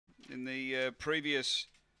in the previous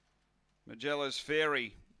Magellan's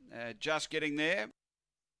Ferry. Just getting there.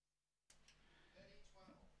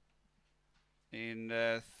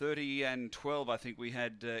 In 30 and 12, I think we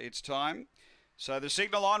had its time. So the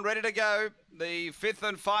signal on, ready to go. The fifth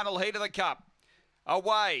and final heat of the Cup.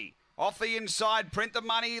 Away. Off the inside, Print the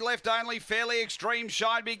Money, left only, Fairly Extreme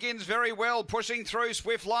Shine begins very well, pushing through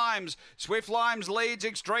Swift Limes. Swift Limes leads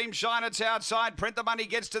Extreme Shine, it's outside. Print the Money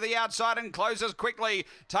gets to the outside and closes quickly.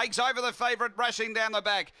 Takes over the favourite, rushing down the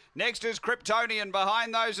back. Next is Kryptonian,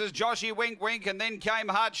 behind those is Joshy Wink Wink, and then came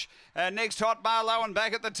Hutch. Next Hot Marlowe, and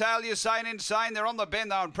back at the tail, Usain Insane. They're on the bend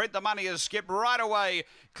though, and Print the Money has skipped right away.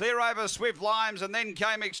 Clear over Swift Limes, and then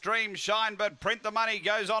came Extreme Shine, but Print the Money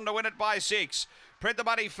goes on to win it by 6. Print the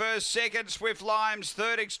Money first, second, Swift Limes,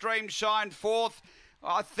 third, Extreme Shine, fourth.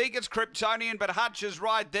 I think it's Kryptonian, but Hutch is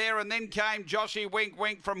right there. And then came Joshy Wink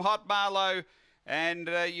Wink from Hot Marlowe. And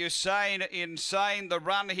Usain Insane, the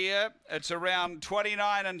run here. It's around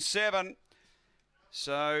 29 and 7.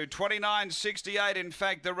 So 29.68, in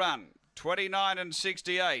fact, the run. 29 and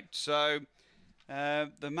 68. So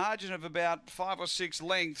the margin of about 5 or 6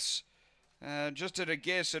 lengths. Just at a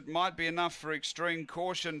guess, it might be enough for Extreme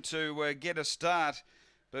Caution to get a start,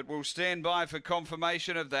 but we'll stand by for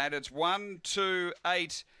confirmation of that. It's 1, 2,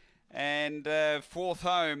 8, and fourth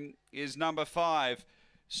home is number 5.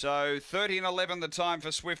 So 13.11 the time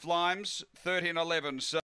for Swift Limes, 13.11. So